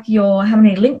things like how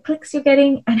many link clicks you're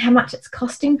getting and how much it's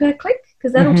costing per click,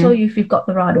 because that'll tell you if you've got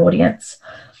the right audience.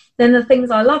 Then the things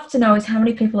I love to know is how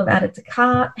many people have added to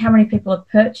cart, how many people have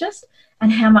purchased,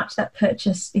 and how much that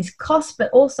purchase is cost, but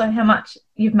also how much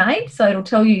you've made. So it'll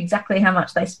tell you exactly how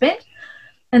much they spent.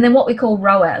 And then what we call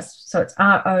ROAS. So it's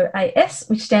ROAS,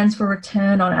 which stands for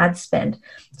return on ad spend.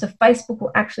 So Facebook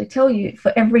will actually tell you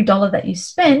for every dollar that you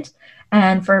spent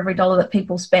and for every dollar that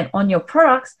people spent on your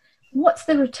products, what's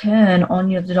the return on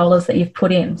the dollars that you've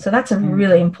put in? So that's a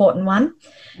really important one.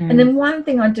 And then one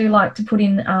thing I do like to put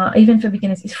in, even for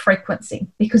beginners, is frequency,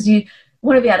 because you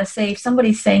want to be able to see if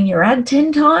somebody's seeing your ad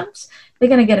 10 times, they're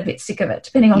going to get a bit sick of it,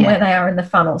 depending on where they are in the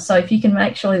funnel. So if you can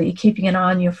make sure that you're keeping an eye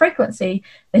on your frequency,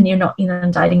 then you're not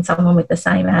inundating someone with the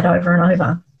same ad over and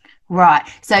over. Right.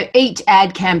 So each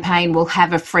ad campaign will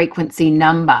have a frequency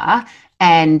number,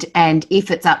 and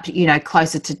if it's up to, you know,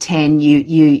 closer to 10,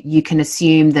 you can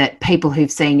assume that people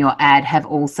who've seen your ad have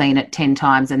all seen it 10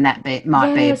 times, and that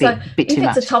might be a bit too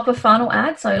much. If it's a top of funnel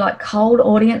ad, so like cold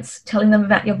audience telling them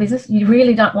about your business, you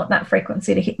really don't want that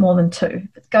frequency to hit more than 2.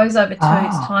 If it goes over 2,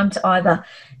 it's time to either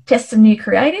test some new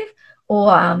creative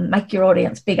or make your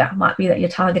audience bigger. It might be that you're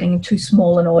targeting too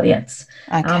small an audience.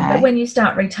 But when you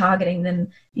start retargeting,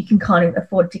 then you can kind of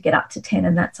afford to get up to 10,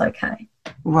 and that's okay.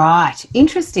 Right.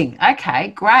 Interesting. Okay,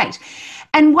 great.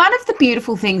 And one of the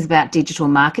beautiful things about digital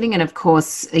marketing, and of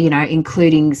course, you know,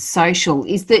 including social,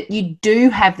 is that you do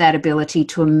have that ability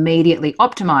to immediately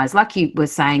optimize, like you were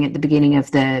saying at the beginning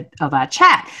of our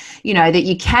chat, you know, that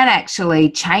you can actually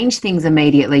change things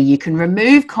immediately. You can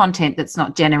remove content that's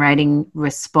not generating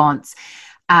response.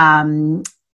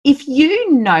 If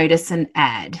you notice an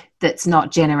ad that's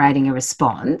not generating a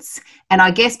response, and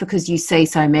I guess because you see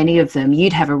so many of them,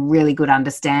 you'd have a really good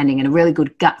understanding and a really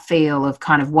good gut feel of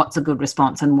kind of what's a good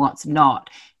response and what's not,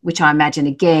 which I imagine,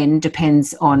 again,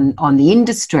 depends on the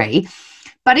industry.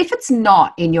 But if it's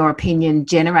not, in your opinion,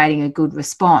 generating a good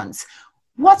response,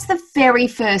 what's the very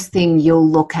first thing you'll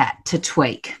look at to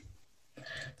tweak?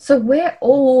 So we're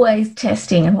always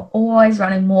testing and we're always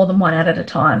running more than one ad at a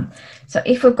time. So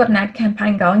if we've got an ad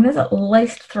campaign going, there's at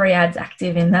least 3 ads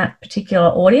active in that particular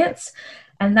audience.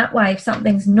 And that way, if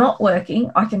something's not working,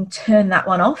 I can turn that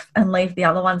one off and leave the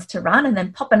other ones to run and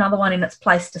then pop another one in its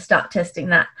place to start testing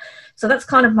that. So that's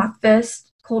kind of my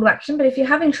first call to action. But if you're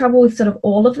having trouble with sort of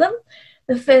all of them,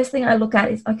 the first thing I look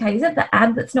at is, okay, is it the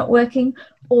ad that's not working,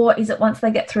 or is it once they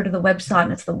get through to the website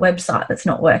and it's the website that's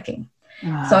not working?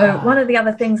 So one of the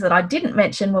other things that I didn't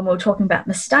mention when we were talking about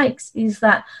mistakes is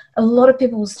that a lot of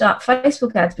people will start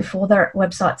Facebook ads before their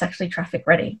website's actually traffic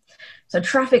ready. So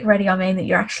traffic ready, I mean that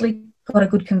you're actually got a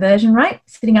good conversion rate,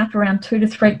 sitting up around 2 to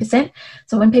 3%.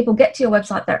 So when people get to your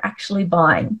website, they're actually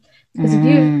buying. Because if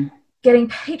you're getting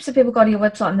heaps of people go to your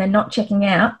website and they're not checking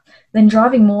out, then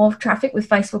driving more traffic with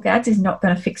Facebook ads is not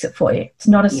going to fix it for you. It's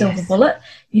not a silver bullet.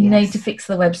 You need to fix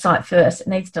the website first. It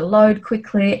needs to load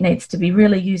quickly. It needs to be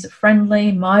really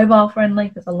user-friendly, mobile-friendly,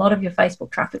 because a lot of your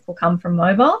Facebook traffic will come from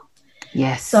mobile.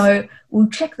 Yes. So we'll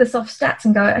check the soft stats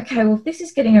and go, okay, well, if this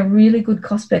is getting a really good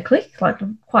cost per click, like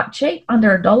quite cheap,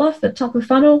 under $1 for top of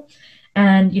funnel,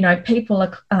 and, you know, people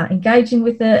are engaging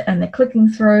with it and they're clicking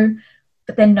through,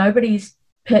 but then nobody's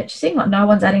purchasing, like no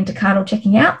one's adding to cart or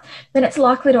checking out, then it's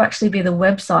likely to actually be the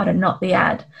website and not the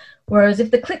ad. Whereas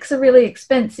if the clicks are really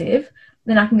expensive,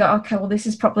 then I can go, okay, well, this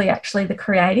is probably actually the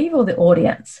creative or the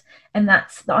audience. And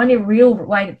that's the only real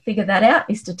way to figure that out,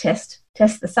 is to test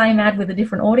the same ad with a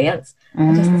different audience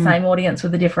and test the same audience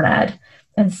with a different ad,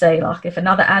 and see, like, if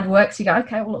another ad works, you go,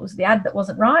 okay, well, it was the ad that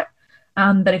wasn't right.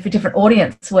 But if a different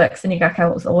audience works, then you go, okay,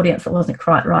 well, it was the audience that wasn't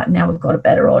quite right. Now we've got a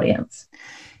better audience.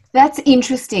 That's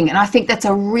interesting. And I think that's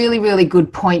a really, really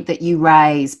good point that you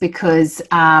raise, because,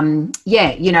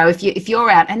 you know, if you're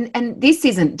out, and this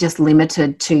isn't just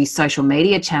limited to social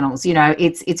media channels, you know,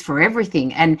 it's for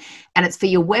everything. And it's for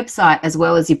your website as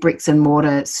well as your bricks and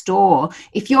mortar store.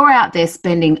 If you're out there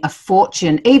spending a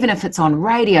fortune, even if it's on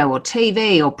radio or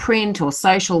TV or print or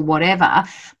social, whatever,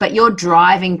 but you're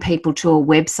driving people to a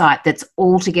website that's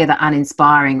altogether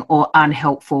uninspiring or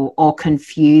unhelpful or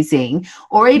confusing,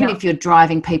 or even if you're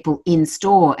driving people people in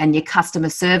store and your customer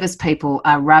service people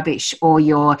are rubbish, or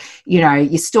your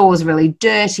store's really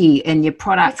dirty and your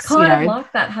products, it's kind of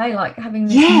like that, hey, like having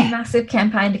this massive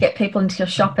campaign to get people into your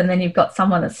shop, and then you've got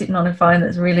someone that's sitting on a phone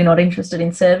that's really not interested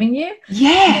in serving you.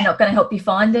 Yeah. And they're not going to help you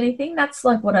find anything. That's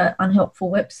like what an unhelpful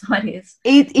website is.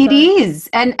 It is.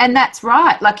 And that's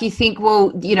right. Like you think,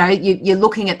 well, you're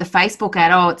looking at the Facebook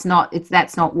ad,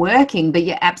 that's not working, but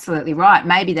you're absolutely right.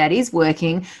 Maybe that is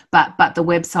working, but the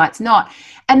website's not.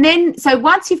 And then, so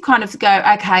once you've kind of go,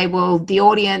 okay, well, the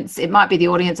audience, it might be the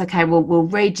audience. Okay, well, we'll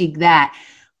rejig that.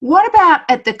 What about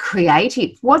at the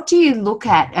creative? What do you look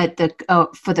at the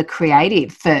for the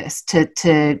creative first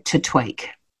to tweak?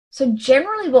 So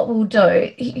generally what we'll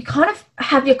do, you kind of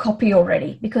have your copy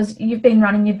already because you've been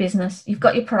running your business, you've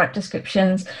got your product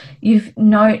descriptions,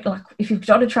 like if you've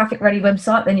got a traffic ready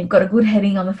website, then you've got a good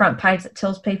heading on the front page that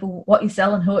tells people what you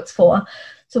sell and who it's for.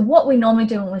 So what we normally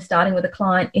do when we're starting with a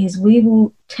client is we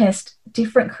will test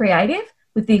different creative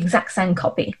with the exact same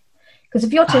copy. Because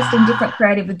if you're testing different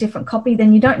creative with different copy,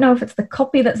 then you don't know if it's the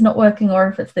copy that's not working or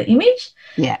if it's the image.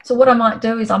 Yeah. So what I might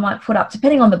do is I might put up,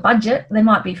 depending on the budget, there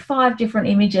might be 5 different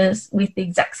images with the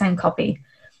exact same copy.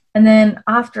 And then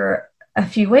after a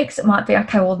few weeks, it might be,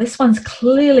 okay, well, this one's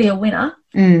clearly a winner.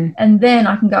 And then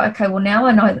I can go, okay, well, now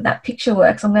I know that picture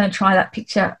works. I'm going to try that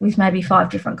picture with maybe 5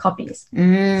 different copies. So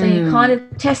you kind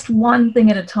of test one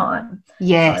thing at a time.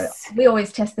 Yes. So we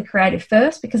always test the creative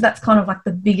first because that's kind of like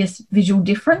the biggest visual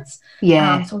difference.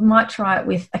 Yeah. So we might try it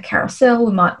with a carousel.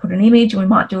 We might put an image, we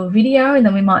might do a video, and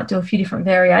then we might do a few different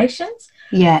variations.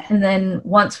 Yeah. And then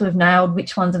once we've nailed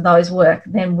which ones of those work,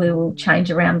 then we will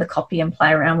change around the copy and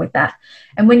play around with that.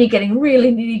 And when you're getting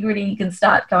really nitty-gritty, you can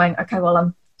start going, okay, well,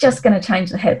 I'm just going to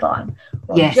change the headline.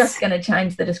 Or I'm just going to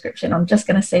change the description. I'm just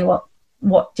going to see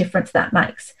what difference that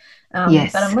makes.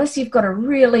 But unless you've got a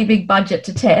really big budget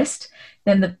to test,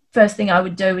 then the first thing I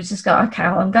would do is just go, okay,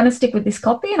 well, I'm going to stick with this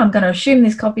copy and I'm going to assume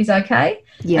this copy is okay.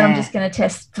 Yeah. And I'm just going to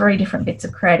test 3 different bits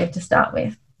of creative to start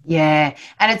with. Yeah.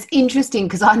 And it's interesting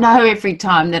because I know every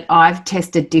time that I've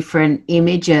tested different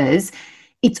images,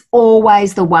 it's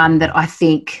always the one that I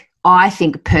think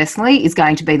personally is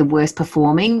going to be the worst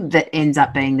performing that ends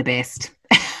up being the best.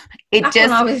 When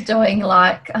I was doing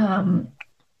like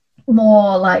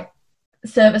more like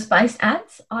service-based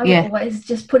ads, I would always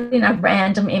just put in a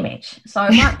random image. So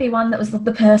it might be one that was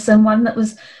the person, one that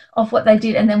was of what they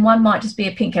did, and then one might just be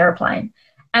a pink aeroplane.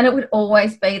 And it would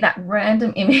always be that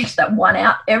random image that won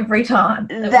out every time.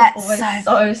 That's always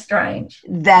so strange.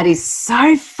 That is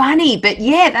so funny. But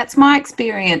yeah, that's my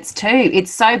experience too. It's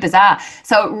so bizarre.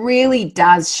 So it really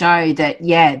does show that,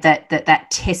 that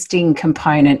testing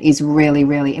component is really,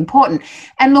 really important.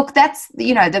 And look, that's,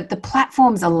 the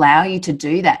platforms allow you to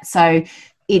do that. So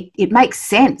it makes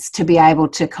sense to be able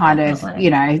to kind of,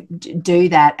 do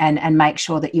that and make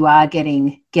sure that you are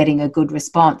getting a good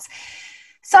response.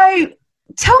 So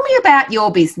tell me about your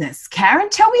business, Karen.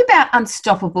 Tell me about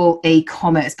Unstoppable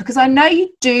E-commerce, because I know you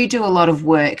do a lot of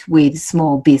work with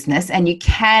small business and you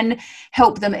can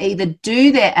help them either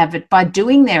do by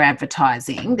doing their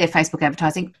advertising, their Facebook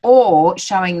advertising, or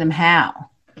showing them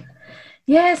how.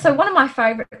 Yeah, so one of my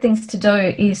favourite things to do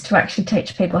is to actually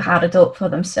teach people how to do it for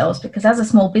themselves, because as a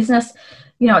small business,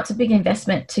 it's a big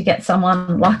investment to get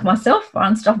someone like myself or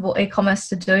Unstoppable E-commerce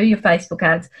to do your Facebook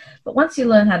ads. But once you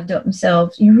learn how to do it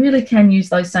themselves, you really can use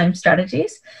those same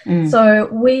strategies. So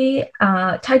we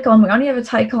only ever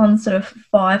take on sort of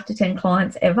 5 to 10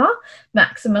 clients ever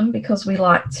maximum, because we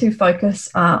like to focus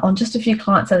on just a few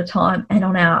clients at a time and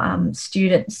on our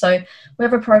students. So we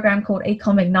have a program called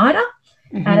Ecom Igniter,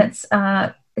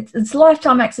 and it's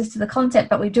lifetime access to the content,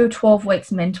 but we do 12 weeks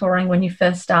mentoring when you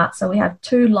first start. So we have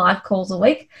 2 live calls a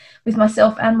week with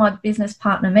myself and my business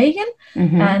partner, Megan.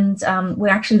 And we're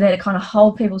actually there to kind of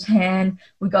hold people's hand.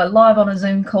 We go live on a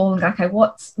Zoom call and go, okay,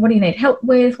 what do you need help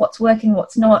with? What's working,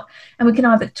 what's not? And we can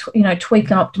either, tweak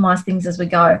and optimize things as we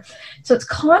go. So it's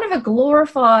kind of a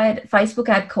glorified Facebook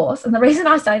ad course. And the reason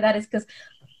I say that is because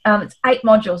it's 8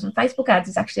 modules, and Facebook ads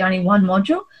is actually only 1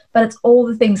 module, but it's all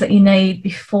the things that you need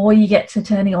before you get to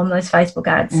turning on those Facebook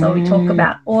ads. So we talk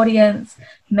about audience,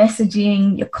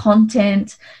 messaging, your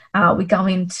content. We go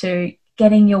into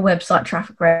getting your website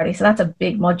traffic ready. So that's a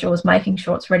big module, is making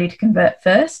sure it's ready to convert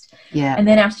first. Yeah. And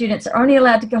then our students are only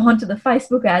allowed to go onto the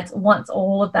Facebook ads once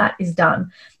all of that is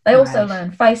done. They also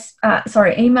learn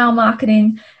email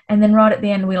marketing. And then right at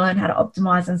the end, we learn how to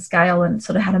optimize and scale and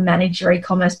sort of how to manage your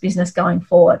e-commerce business going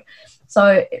forward.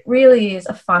 So it really is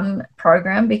a fun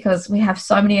program, because we have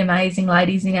so many amazing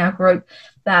ladies in our group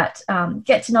that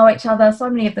get to know each other. So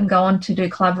many of them go on to do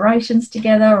collaborations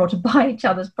together or to buy each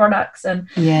other's products. And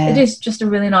it is just a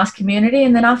really nice community.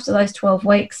 And then after those 12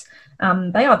 weeks,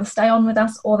 they either stay on with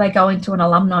us or they go into an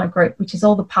alumni group, which is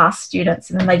all the past students,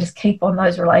 and then they just keep on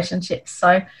those relationships.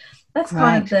 So that's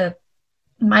kind of the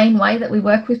main way that we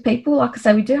work with people. Like I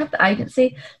say, we do have the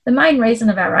agency. The main reason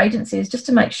of our agency is just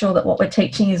to make sure that what we're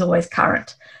teaching is always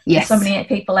current. Yes. There's so many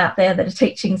people out there that are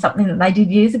teaching something that they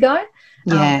did years ago.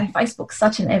 Yeah. And Facebook's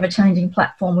such an ever-changing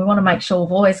platform. We want to make sure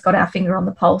we've always got our finger on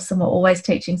the pulse and we're always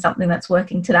teaching something that's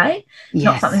working today,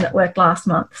 not something that worked last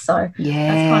month. So that's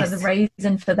kind of the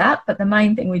reason for that. But the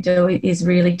main thing we do is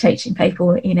really teaching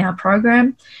people in our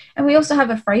program. And we also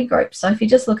have a free group. So if you're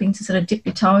just looking to sort of dip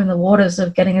your toe in the waters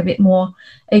of getting a bit more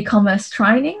e-commerce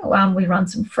training, we run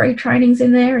some free trainings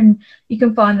in there, and you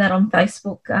can find that on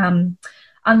Facebook.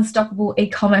 Unstoppable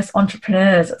E-commerce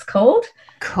Entrepreneurs, it's called.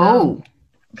 Cool.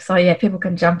 So, yeah, people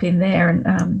can jump in there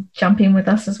and jump in with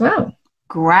us as well.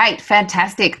 Great.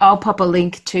 Fantastic. I'll pop a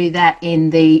link to that in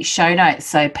the show notes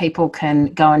so people can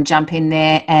go and jump in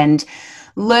there and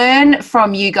learn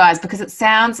from you guys, because it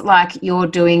sounds like you're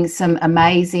doing some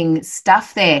amazing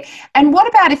stuff there. And what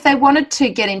about if they wanted to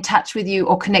get in touch with you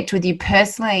or connect with you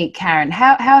personally, Karen?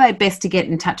 How are they best to get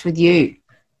in touch with you?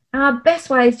 Best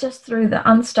way is just through the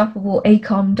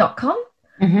unstoppableecom.com.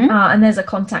 And there's a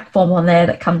contact form on there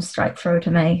that comes straight through to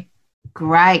me.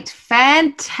 Great.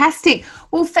 Fantastic.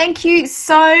 Well, thank you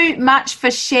so much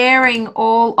for sharing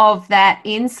all of that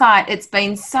insight. It's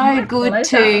been so good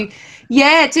to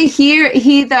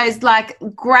hear those like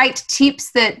great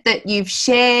tips that you've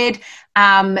shared.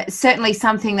 Certainly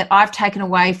something that I've taken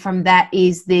away from that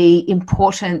is the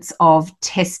importance of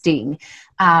testing.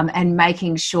 And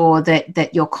making sure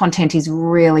that your content is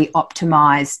really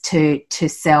optimized to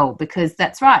sell, because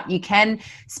that's right. You can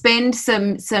spend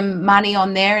some money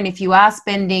on there. And if you are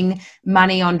spending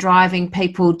money on driving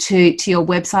people to your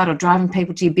website or driving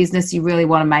people to your business, you really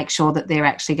want to make sure that they're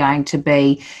actually going to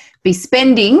be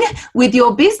spending with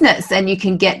your business and you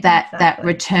can get that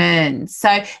return.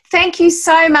 So thank you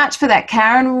so much for that,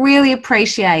 Karen. Really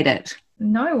appreciate it.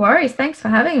 No worries. Thanks for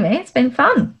having me. It's been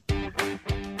fun.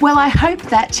 Well, I hope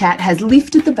that chat has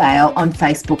lifted the veil on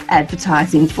Facebook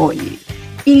advertising for you.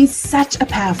 It is such a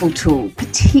powerful tool,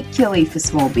 particularly for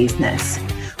small business.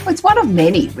 Well, it's one of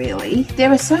many, really.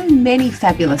 There are so many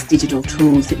fabulous digital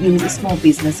tools that you as a small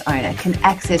business owner can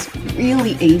access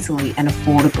really easily and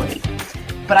affordably.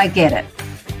 But I get it.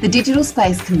 The digital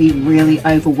space can be really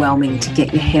overwhelming to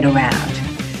get your head around.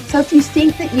 So if you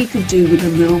think that you could do with a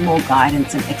little more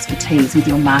guidance and expertise with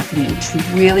your marketing to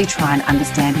really try and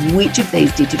understand which of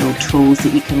these digital tools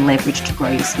that you can leverage to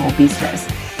grow your small business,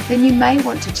 then you may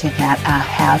want to check out our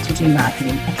How to Do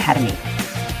Marketing Academy.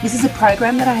 This is a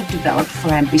program that I have developed for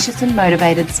ambitious and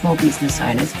motivated small business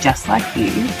owners just like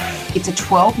you. It's a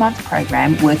 12-month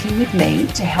program working with me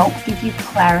to help give you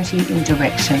clarity and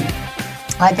direction.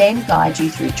 I then guide you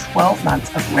through 12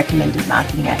 months of recommended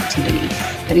marketing activity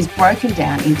that is broken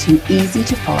down into easy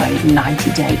to follow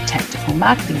 90-day tactical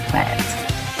marketing plans.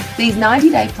 These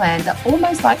 90-day plans are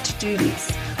almost like to-do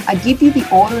lists. I give you the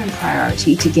order and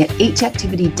priority to get each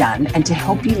activity done and to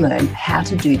help you learn how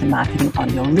to do the marketing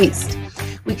on your list.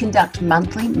 We conduct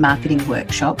monthly marketing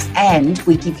workshops and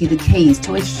we give you the keys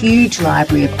to a huge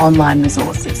library of online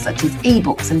resources such as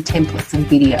ebooks and templates and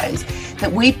videos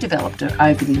that we've developed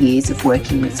over the years of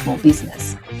working with small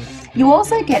business. You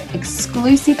also get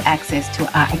exclusive access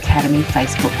to our Academy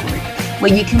Facebook group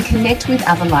where you can connect with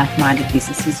other like-minded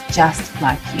businesses just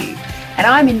like you. And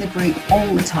I'm in the group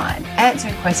all the time,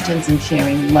 answering questions and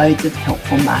sharing loads of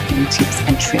helpful marketing tips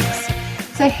and tricks.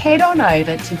 So head on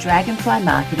over to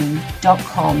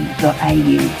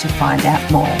dragonflymarketing.com.au to find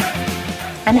out more.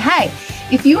 And hey,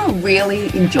 if you are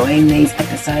really enjoying these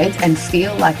episodes and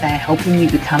feel like they are helping you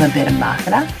become a better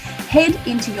marketer, head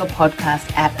into your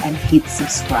podcast app and hit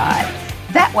subscribe.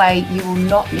 That way you will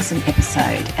not miss an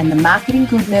episode and the marketing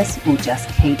goodness will just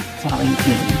keep flowing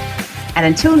in. And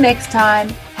until next time,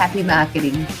 happy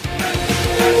marketing.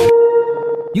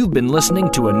 You've been listening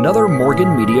to another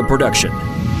Morgan Media production.